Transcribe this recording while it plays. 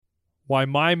Why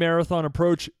my marathon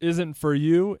approach isn't for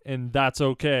you, and that's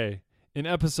okay, in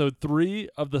episode 3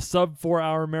 of the Sub 4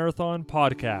 Hour Marathon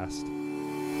podcast.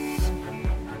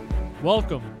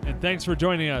 Welcome, and thanks for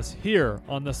joining us here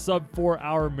on the Sub 4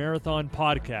 Hour Marathon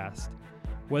podcast.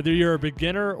 Whether you're a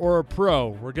beginner or a pro,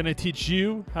 we're going to teach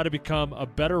you how to become a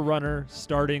better runner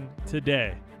starting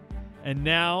today. And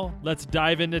now, let's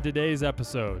dive into today's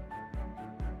episode.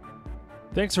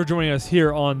 Thanks for joining us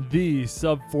here on the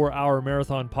Sub 4 Hour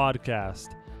Marathon podcast.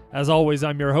 As always,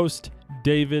 I'm your host,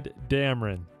 David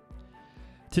Dameron.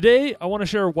 Today, I want to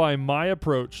share why my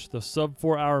approach, the Sub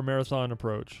 4 Hour Marathon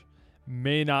approach,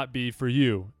 may not be for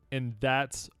you, and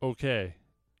that's okay.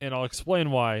 And I'll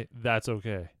explain why that's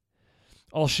okay.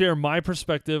 I'll share my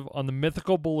perspective on the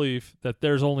mythical belief that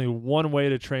there's only one way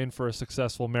to train for a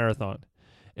successful marathon,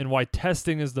 and why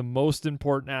testing is the most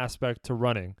important aspect to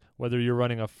running, whether you're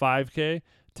running a 5K,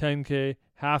 10K,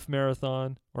 half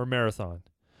marathon, or marathon.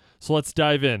 So let's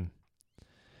dive in.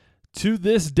 To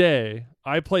this day,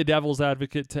 I play devil's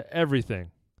advocate to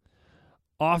everything.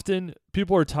 Often,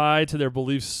 people are tied to their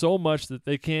beliefs so much that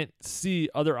they can't see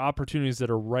other opportunities that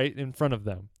are right in front of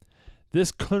them.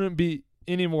 This couldn't be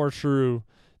any more true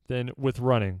than with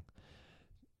running.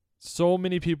 So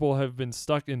many people have been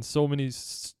stuck in so many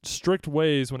strict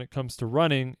ways when it comes to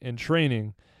running and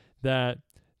training that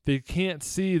they can't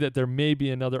see that there may be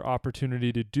another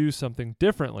opportunity to do something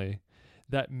differently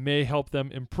that may help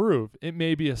them improve. It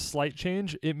may be a slight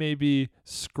change. It may be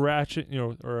scratching,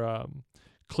 or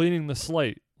cleaning the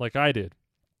slate like I did.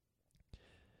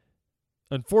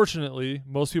 Unfortunately,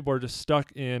 most people are just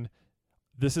stuck in,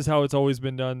 this is how it's always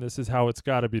been done. This is how it's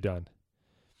got to be done.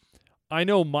 I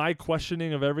know my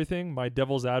questioning of everything, my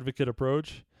devil's advocate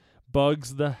approach,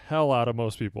 bugs the hell out of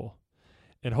most people.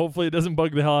 And hopefully it doesn't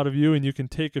bug the hell out of you, and you can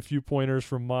take a few pointers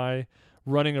from my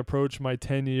running approach, my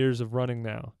 10 years of running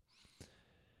now.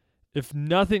 If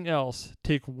nothing else,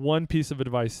 take one piece of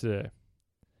advice today.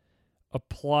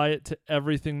 Apply it to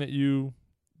everything that you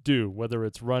do, whether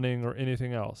it's running or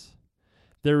anything else.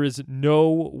 There is no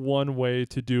one way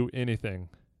to do anything.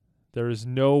 There is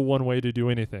no one way to do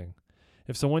anything.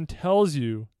 If someone tells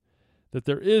you that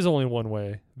there is only one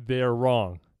way, they are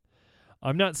wrong.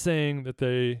 I'm not saying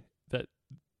that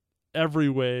every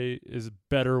way is a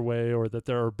better way or that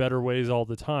there are better ways all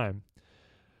the time.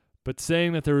 But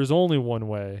saying that there is only one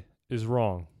way is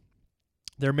wrong.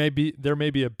 There may be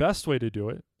a best way to do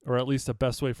it, or at least a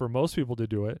best way for most people to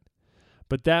do it,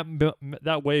 but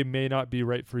that way may not be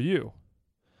right for you.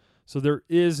 So there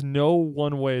is no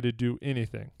one way to do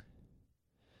anything.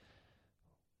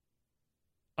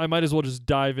 I might as well just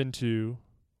dive into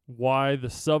why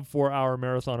the sub 4 hour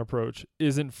marathon approach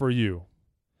isn't for you.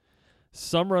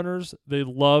 Some runners, they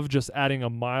love just adding a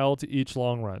mile to each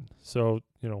long run. So,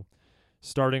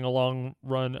 starting a long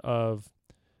run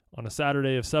on a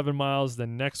Saturday of 7 miles,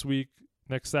 then next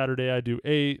Saturday I do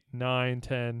 8, 9,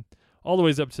 10, all the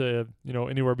way up to,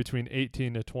 anywhere between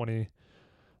 18 to 20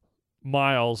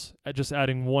 miles, just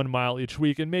adding 1 mile each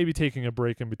week and maybe taking a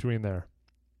break in between there.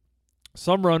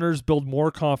 Some runners build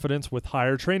more confidence with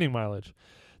higher training mileage.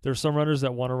 There are some runners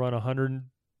that want to run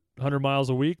 100 miles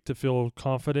a week to feel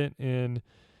confident in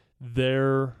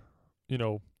their,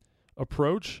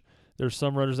 approach. There's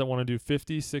some runners that want to do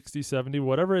 50, 60, 70,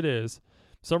 whatever it is.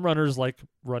 Some runners like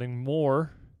running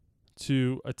more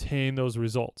to attain those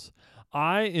results.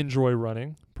 I enjoy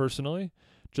running personally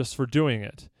just for doing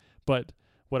it. But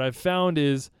what I've found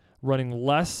is running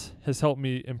less has helped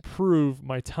me improve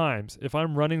my times. If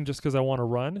I'm running just because I want to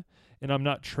run and I'm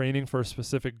not training for a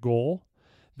specific goal,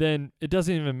 then it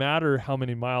doesn't even matter how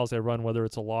many miles I run, whether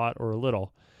it's a lot or a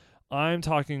little. I'm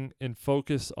talking and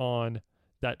focus on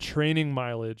that training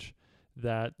mileage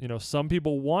that, some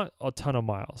people want a ton of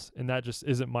miles, and that just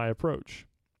isn't my approach.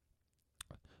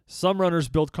 Some runners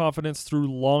build confidence through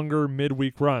longer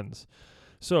midweek runs.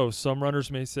 So some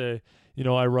runners may say,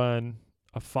 I run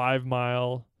a 5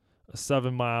 mile, a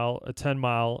 7 mile, a 10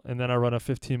 mile, and then I run a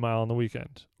 15 mile on the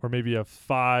weekend, or maybe a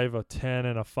 5, a 10,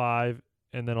 and a 5,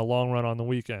 and then a long run on the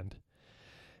weekend.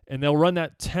 And they'll run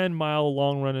that 10 mile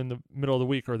long run in the middle of the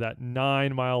week, or that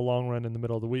 9 mile long run in the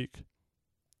middle of the week.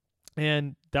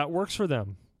 And that works for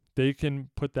them. They can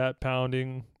put that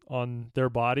pounding on their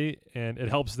body and it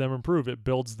helps them improve. It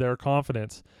builds their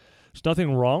confidence. There's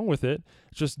nothing wrong with it.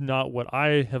 It's just not what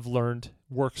I have learned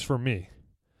works for me.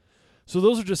 So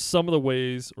those are just some of the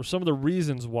ways or some of the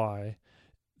reasons why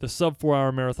the sub 4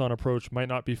 hour marathon approach might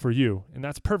not be for you. And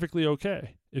that's perfectly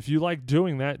okay. If you like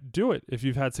doing that, do it. If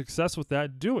you've had success with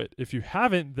that, do it. If you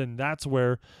haven't, then that's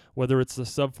where, whether it's the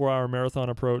sub 4 hour marathon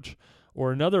approach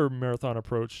or another marathon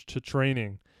approach to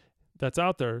training that's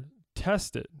out there,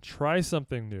 test it. Try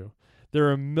something new. There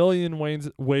are a million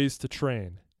ways to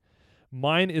train.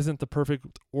 Mine isn't the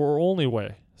perfect or only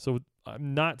way. So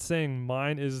I'm not saying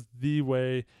mine is the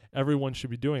way everyone should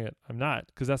be doing it. I'm not,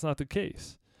 because that's not the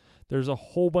case. There's a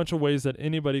whole bunch of ways that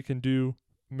anybody can do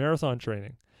marathon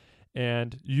training,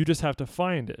 and you just have to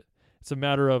find it. It's a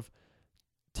matter of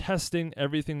testing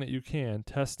everything that you can,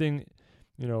 testing,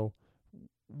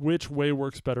 which way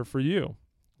works better for you,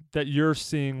 that you're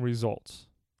seeing results.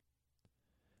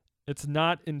 It's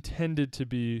not intended to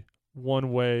be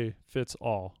one way fits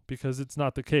all, because it's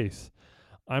not the case.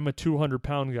 I'm a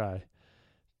 200-pound guy.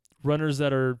 Runners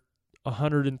that are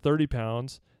 130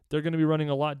 pounds, they're going to be running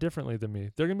a lot differently than me.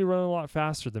 They're going to be running a lot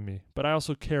faster than me, but I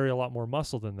also carry a lot more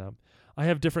muscle than them. I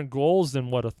have different goals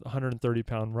than what a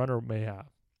 130-pound runner may have.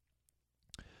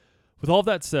 With all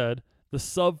that said, the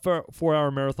sub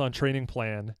 4-hour marathon training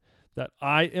plan that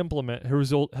I implement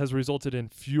has resulted in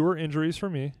fewer injuries for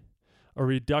me, a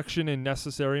reduction in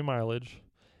necessary mileage,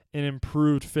 and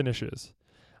improved finishes.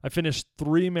 I finished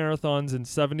 3 marathons in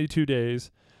 72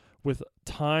 days with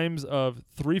times of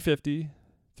 3:50,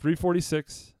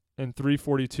 3:46, and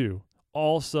 3:42,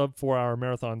 all sub 4-hour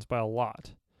marathons by a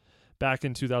lot. Back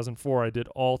in 2004, I did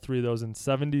all 3 of those in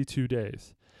 72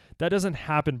 days. That doesn't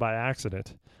happen by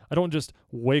accident. I don't just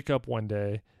wake up one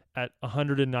day at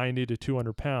 190 to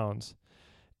 200 pounds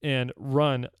and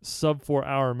run sub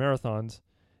 4-hour marathons,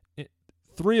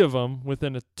 3 of them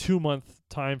within a 2-month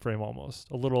time frame, almost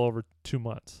a little over 2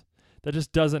 months. That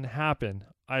just doesn't happen.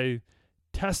 I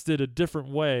tested a different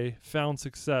way, found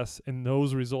success, and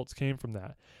those results came from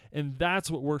that. And that's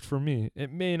what worked for me.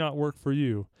 It may not work for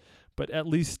you, but at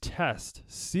least test.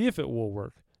 See if it will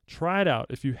work. Try it out.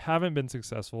 If you haven't been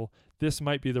successful, this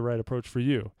might be the right approach for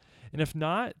you. And if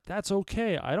not, that's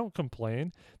okay. I don't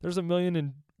complain. There's a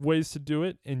million ways to do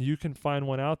it, and you can find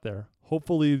one out there.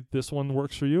 Hopefully this one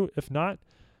works for you. If not,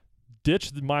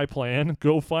 ditch my plan.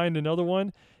 Go find another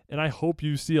one. And I hope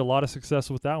you see a lot of success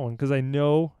with that one, because I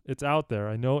know it's out there.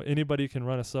 I know anybody can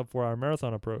run a sub 4-hour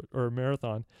marathon approach or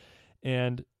marathon,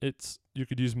 and you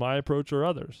could use my approach or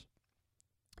others.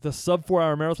 The sub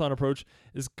 4-hour marathon approach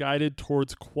is guided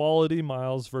towards quality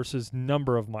miles versus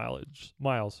number of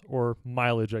miles, or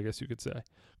mileage, I guess you could say.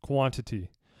 Quality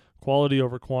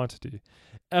over quantity.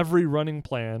 Every running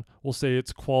plan will say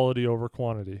it's quality over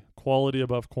quantity, quality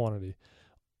above quantity.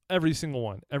 Every single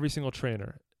one, every single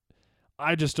trainer.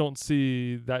 I just don't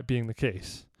see that being the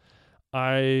case.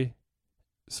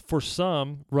 For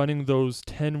some, running those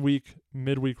 10-week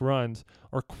midweek runs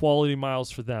are quality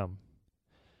miles for them.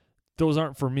 Those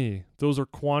aren't for me. Those are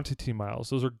quantity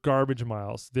miles. Those are garbage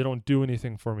miles. They don't do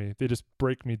anything for me. They just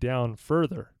break me down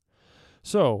further.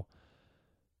 So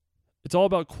it's all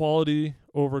about quality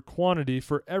over quantity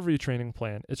for every training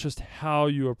plan. It's just how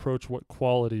you approach what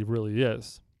quality really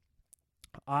is.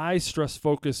 I stress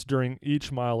focus during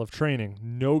each mile of training,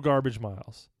 no garbage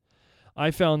miles. I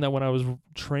found that when I was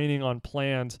training on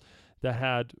plans that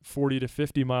had 40 to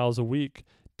 50 miles a week,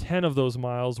 10 of those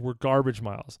miles were garbage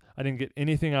miles. I didn't get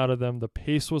anything out of them. The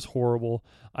pace was horrible.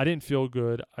 I didn't feel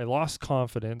good. I lost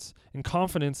confidence. And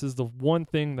confidence is the one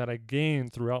thing that I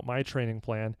gained throughout my training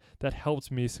plan that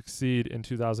helped me succeed in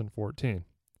 2014.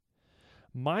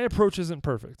 My approach isn't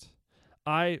perfect.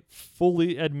 I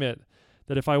fully admit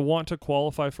that if I want to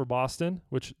qualify for Boston,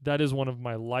 which that is one of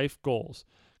my life goals,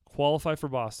 qualify for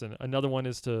Boston. Another one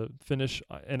is to finish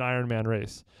an Ironman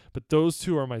race. But those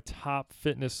two are my top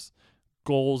fitness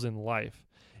goals in life.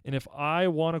 And if I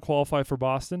want to qualify for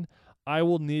Boston, I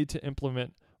will need to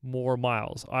implement more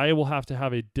miles. I will have to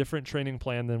have a different training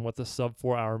plan than what the sub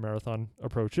 4-hour marathon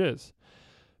approach is.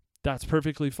 That's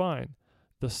perfectly fine.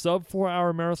 The sub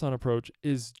 4-hour marathon approach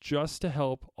is just to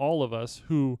help all of us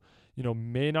who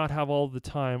may not have all the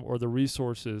time or the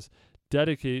resources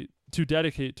dedicate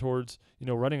towards,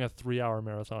 running a 3-hour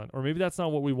marathon. Or maybe that's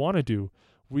not what we want to do.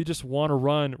 We just want to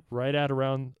run right at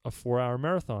around a 4-hour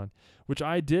marathon, which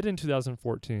I did in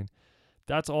 2014.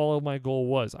 That's all my goal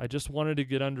was. I just wanted to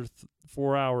get under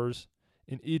 4 hours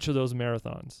in each of those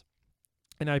marathons.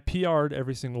 And I PR'd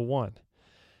every single one.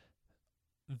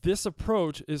 This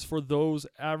approach is for those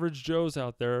average Joes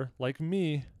out there like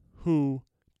me who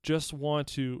just want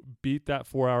to beat that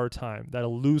 4-hour time, that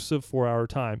elusive 4-hour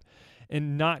time,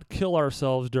 and not kill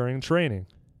ourselves during training.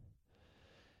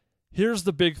 Here's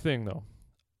the big thing, though.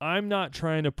 I'm not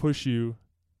trying to push you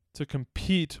to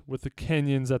compete with the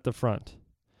Kenyans at the front.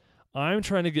 I'm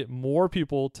trying to get more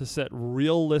people to set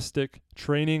realistic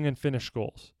training and finish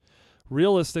goals.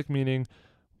 Realistic meaning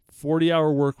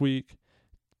 40-hour work week,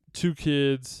 2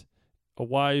 kids, a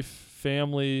wife,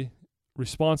 family,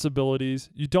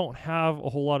 responsibilities. You don't have a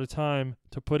whole lot of time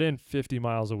to put in 50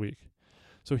 miles a week.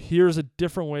 So here's a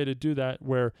different way to do that,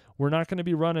 where we're not going to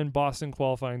be running Boston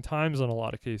qualifying times in a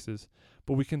lot of cases,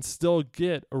 but we can still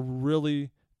get a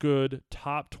really good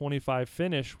top 25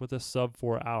 finish with a sub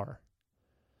 4 hour.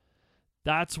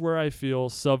 That's where I feel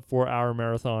sub 4 hour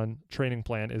marathon training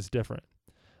plan is different.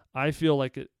 I feel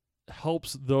like it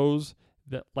helps those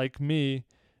that, like me,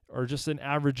 are just an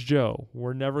average Joe.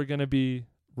 We're never going to be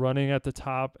running at the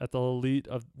top, at the elite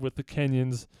of with the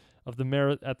Kenyans of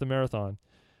the at the marathon.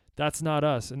 That's not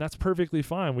us, and that's perfectly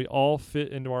fine. We all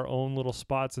fit into our own little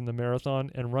spots in the marathon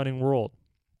and running world.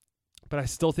 But I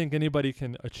still think anybody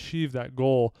can achieve that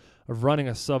goal of running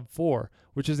a sub 4,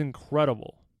 which is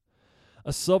incredible.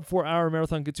 A sub 4 hour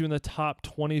marathon gets you in the top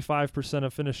 25%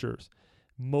 of finishers.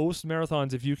 Most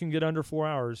marathons, if you can get under 4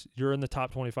 hours, you're in the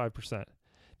top 25%.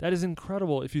 That is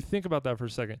incredible if you think about that for a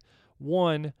second.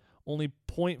 One, only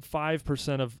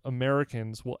 0.5% of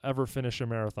Americans will ever finish a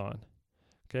marathon.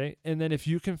 Okay? And then if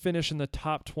you can finish in the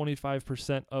top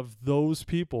 25% of those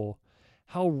people,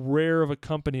 how rare of a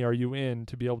company are you in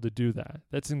to be able to do that?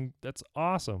 That's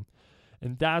awesome.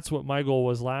 And that's what my goal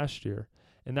was last year.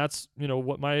 And that's,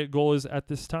 what my goal is at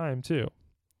this time too.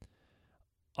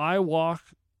 I walk,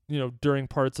 during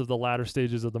parts of the latter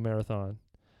stages of the marathon.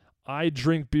 I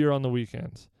drink beer on the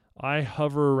weekends. I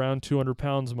hover around 200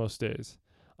 pounds most days.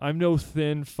 I'm no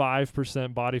thin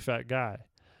 5% body fat guy.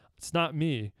 It's not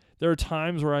me. There are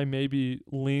times where I may be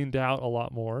leaned out a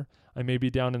lot more. I may be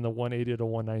down in the 180 to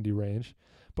 190 range.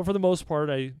 But for the most part,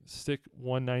 I stick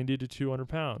 190 to 200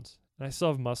 pounds. And I still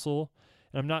have muscle.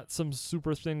 And I'm not some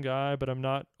super thin guy, but I'm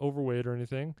not overweight or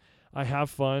anything. I have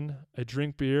fun. I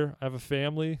drink beer. I have a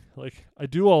family. I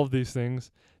do all of these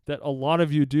things that a lot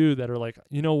of you do that are like,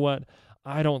 you know what?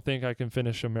 I don't think I can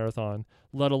finish a marathon,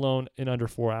 let alone in under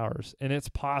 4 hours. And it's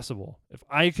possible. If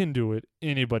I can do it,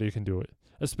 anybody can do it,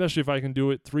 especially if I can do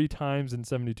it 3 times in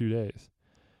 72 days.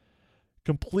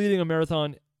 Completing a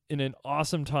marathon in an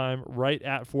awesome time right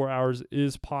at 4 hours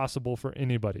is possible for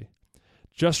anybody.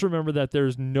 Just remember that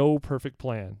there's no perfect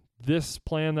plan. This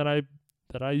plan that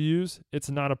I use, it's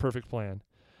not a perfect plan.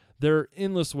 There are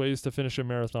endless ways to finish a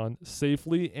marathon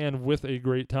safely and with a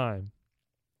great time.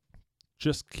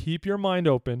 Just keep your mind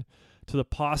open to the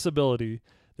possibility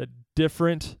that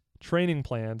different training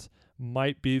plans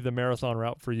might be the marathon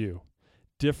route for you.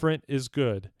 Different is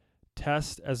good.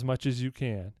 Test as much as you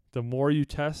can. The more you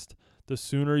test, the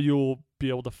sooner you'll be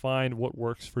able to find what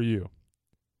works for you.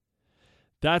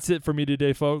 That's it for me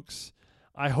today, folks.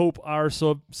 I hope our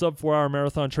sub 4 hour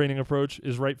marathon training approach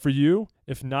is right for you.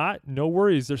 If not, no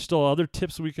worries. There's still other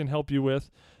tips we can help you with,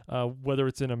 whether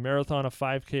it's in a marathon, a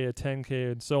 5K, a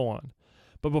 10K, and so on.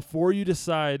 But before you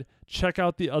decide, check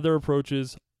out the other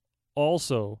approaches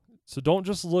also. So don't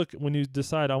just look when you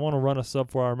decide, I want to run a sub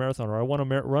 4 hour marathon, or I want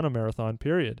to run a marathon,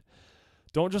 period.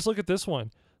 Don't just look at this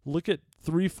one. Look at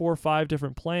 3, 4, 5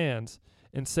 different plans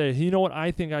and say, you know what? I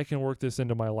think I can work this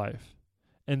into my life.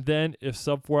 And then if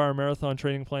sub 4 hour marathon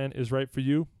training plan is right for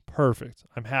you, perfect.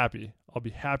 I'm happy. I'll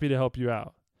be happy to help you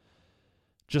out.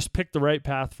 Just pick the right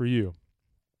path for you.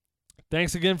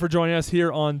 Thanks again for joining us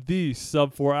here on the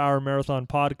Sub 4 Hour Marathon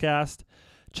Podcast.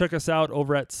 Check us out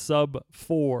over at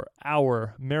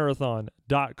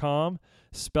sub4hourmarathon.com.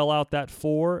 Spell out that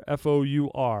 4,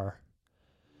 F-O-U-R.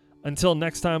 Until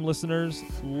next time, listeners,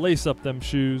 lace up them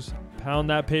shoes, pound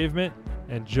that pavement,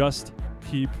 and just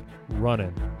keep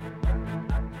running.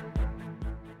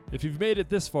 If you've made it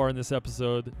this far in this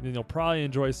episode, then you'll probably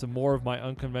enjoy some more of my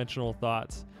unconventional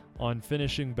thoughts on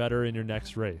finishing better in your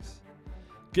next race.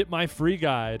 Get my free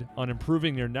guide on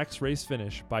improving your next race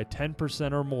finish by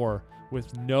 10% or more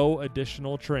with no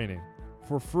additional training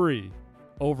for free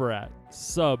over at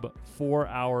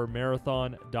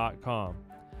sub4hourmarathon.com.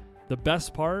 The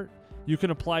best part, you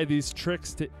can apply these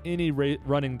tricks to any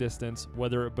running distance,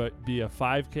 whether it be a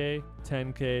 5K,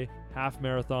 10K, half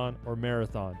marathon, or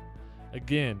marathon.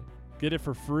 Again, get it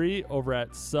for free over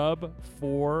at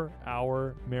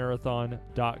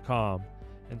sub4hourmarathon.com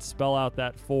and spell out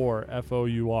that 4,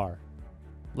 F-O-U-R.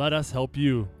 Let us help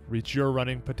you reach your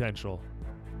running potential.